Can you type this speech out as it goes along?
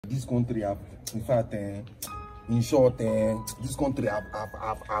this country have, in fact, in short, this country have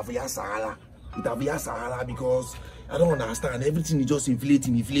Sahara. It have Sahara because I don't understand. Everything is just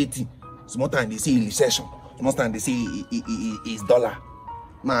inflating. Some time they say recession. Some time they say it's dollar.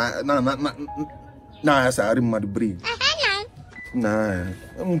 Nah, I remember the brain. Nah,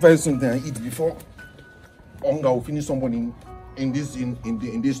 I'm find something I eat before. Hunger will finish somebody in this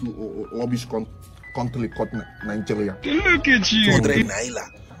rubbish country called Nigeria. Look at you. 200 naira.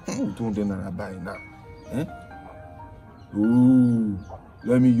 200 naira buy now. Ooh,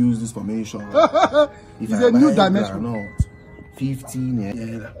 let me use this formation. It's a new dimension. Not 15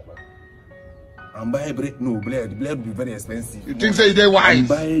 naira. And buy bread. No, bread will be very expensive. You think so? They wise. And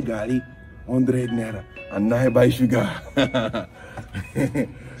buy garlic 100 naira. And now I buy sugar.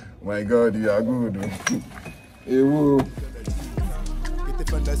 My God, you are good. Remember the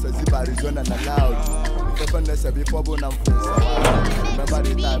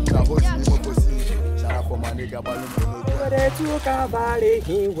time I was shout out for my nigga Over there to Cavalry,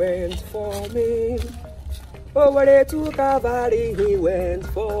 he went for me. Over there to Cavalry, he went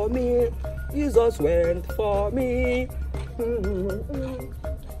for me. Jesus went for me.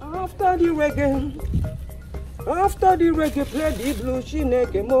 After the reggae, play the blue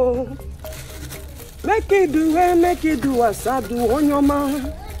Chineke mo. Make it do as I do on your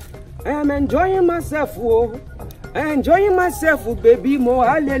man. I'm enjoying myself, baby mo,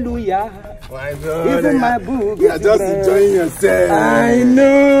 hallelujah. my God, Even my boo. You are just enjoying yourself. I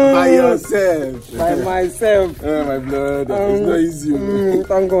know. By yourself. By myself. Oh, my blood. It's not easy.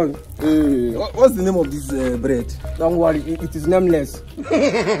 Thank God. Hey, what's the name of this bread? Don't worry, it is nameless.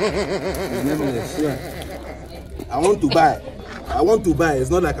 It's nameless. Yeah. I want to buy. It's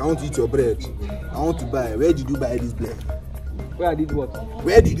not like I want to eat your bread. I want to buy. Where did you buy this bread? Where I did what?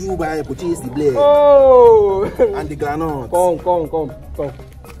 Where did you purchase the bread? Oh! And the granite. Come.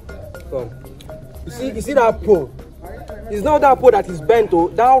 You see that pole? It's not that pole that is bent, oh.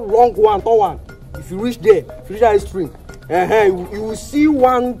 That long one, tall one. If you reach that stream, you will see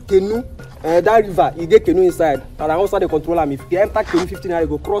one canoe. That river, you get canoe inside. And I also the control am. If you enter canoe 15 hours,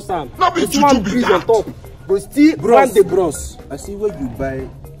 go cross am. It's one bridge on top. But still, bros. I see where you buy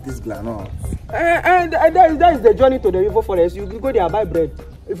this granite. And that is the journey to the river forest. You go there and buy bread.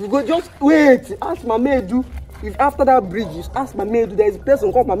 If you go, just wait. Ask my maid. If after that bridge, you ask my maid. There is a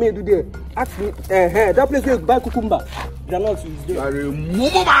person called my maid there. Ask me. That place where you buy cucumber. Granite is there. You are a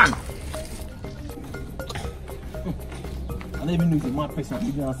mumu man. I don't even know if a mad person can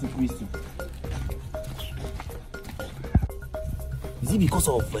even answer question. Is it because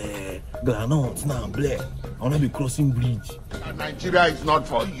of granite now, Blair? I want to be crossing bridge. Nigeria is not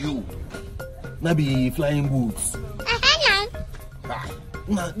for you. Now be flying boots.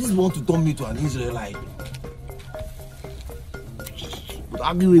 Now this want to turn me to an Israelite. But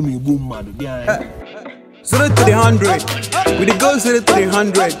I give me a boom mad. 0 to the 100. We the go 0 to the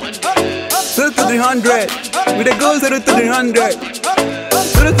 100. 0 to the 100. We the go 0 to the 100. 0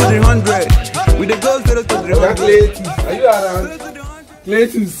 to the 100. We the go 0 to the 100. Are you around?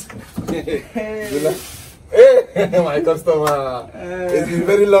 Cletus. Hey, my customer. It's been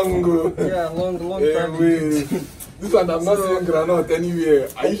very long ago. Yeah, long time. This one I'm not seeing granite anywhere.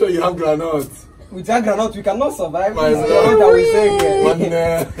 Are you sure you have granite? Without granite, we cannot survive. My It's granite that we say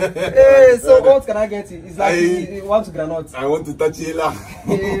here. Hey, so what can I get you? It's like you want granite. I want to touch it.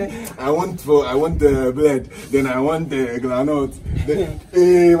 I want bread. Then I want granite.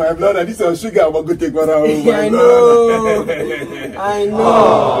 Hey, my brother, this is sugar. I'm going to take one out. I know.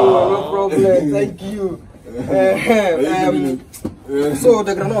 No problem. Thank you. So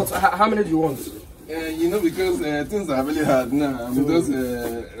the granite, how many do you want? You know, because things are really hard now. I'm just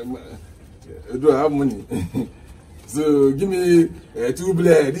do I have money? So give me 2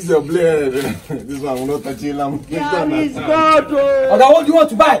 blade. This is your blade. This one will not touch you. Yeah, it's God. Okay, what do you want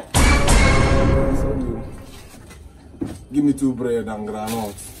to buy? Give me 2 bread and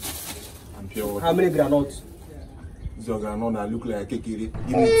granite. And pure water. How many granotes? This your granite that look like a kekiri.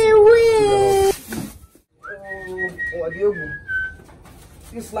 Give me 2.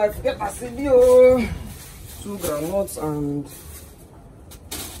 This life get a video. 2 granotes and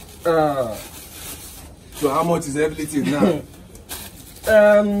so how much is everything now?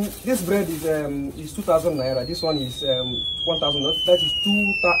 This bread is 2,000 naira. This one is 1,000. That is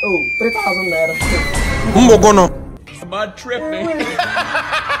 3,000 naira. Bad tripping.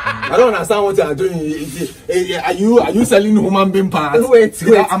 I don't understand what you are doing. Are you selling human being parts? Wait.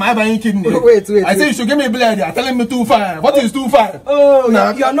 Am I buying kidney? Wait. I say you should give me blood. You are telling me 2.5. What is 2.5? Oh,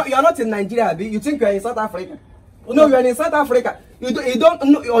 no. You are not in Nigeria, you think you are in South Africa? No, you are in South Africa. You don't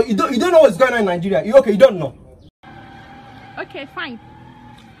know what's going on in Nigeria. You don't know. Okay, fine.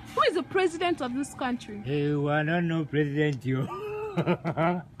 Who is the president of this country? Hey, I don't know president you.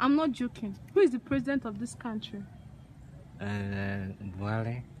 I'm not joking. Who is the president of this country?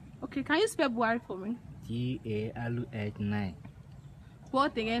 Buhari. Okay, can you spell Buhari for me? T-A-L-U-H-9.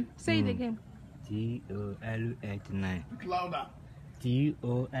 What again? Say it again. T-O-L-U-H-9. Louder.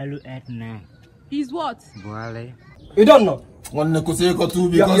 T-O-L-U-H-9. He's what? Buhari. You don't know. One because even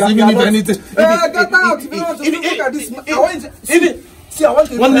if anything, get out. Look at this. I want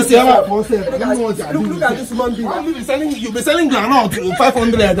to. One Look at this human being. you be selling groundnut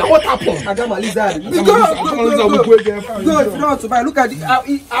 500. What happened? I got my lizard. Go. If you don't want to buy, look at it.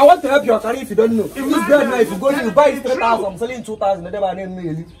 I want to help your career if you don't know. If this bread now, if you go in, you buy it 3,000. I'm selling 2,000. They never name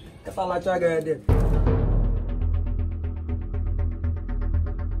me. That's all I try to get.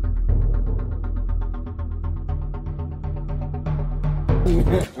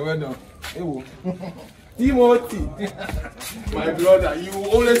 Well done. Timothy, my brother, you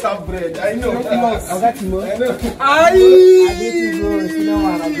always have bread. I know. I got Timothy.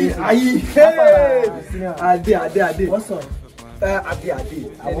 Ade. What's up? Ade.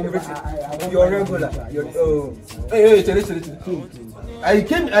 You're regular. Hey, I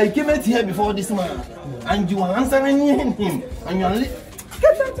came out here before this man, and you are answering him, and you are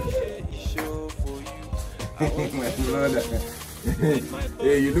my brother.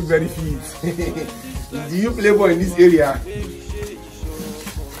 Hey, you look very fit. Do you play ball in this area?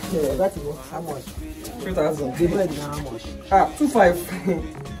 Yeah, that's it. How much? 2,000. The bread now how much?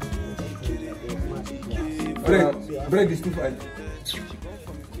 2,500. Bread is 2,500.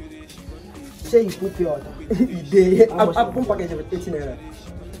 Say you put your order. I put package of 18 naira.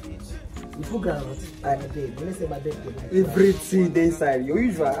 You put groundnut. I did. When I say my birthday, everything inside. Your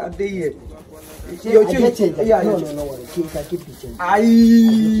usual. I did here. Your change. Yeah, no worry. You can keep the change.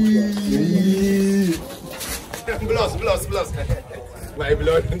 Plus. My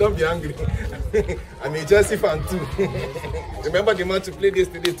blood, don't be angry. I'm a Chelsea fan too. Remember the match to play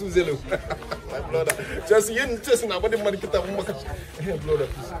yesterday 2-0. My brother. Chelsea, you didn't Chelsea now, but the money get up. Brother,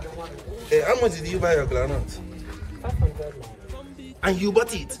 please. How much did you buy your groundnut? 500. And you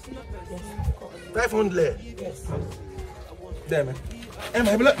bought it? Yes. 500? Yes. There, man. Hey,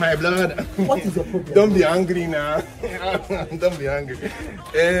 my blood. What is your problem? Don't be angry now. Don't be angry.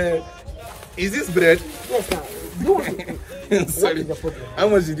 Is this bread? Yes, sir. Sorry. How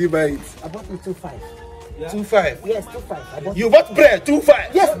much did you buy it? I bought it 2,500. 2,500? Yes, 2,500. You bought bread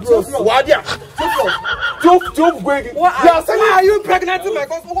 2,500? Yes, bro. What? Yeah. 2,500. Why are you pregnant in my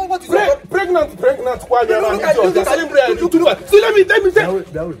house? What is your pregnant? Why you're selling bread? See, let me tell you.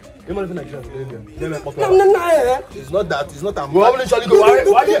 It's not that. It's not that.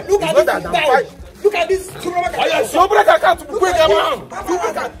 Look at this. Look at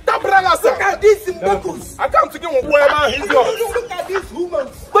this. I can't take him where man he's yours. Look at this woman.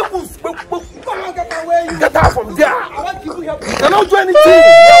 Get out from there. I want you to help me. I don't do anything.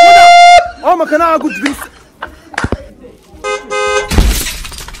 Oh, my God, good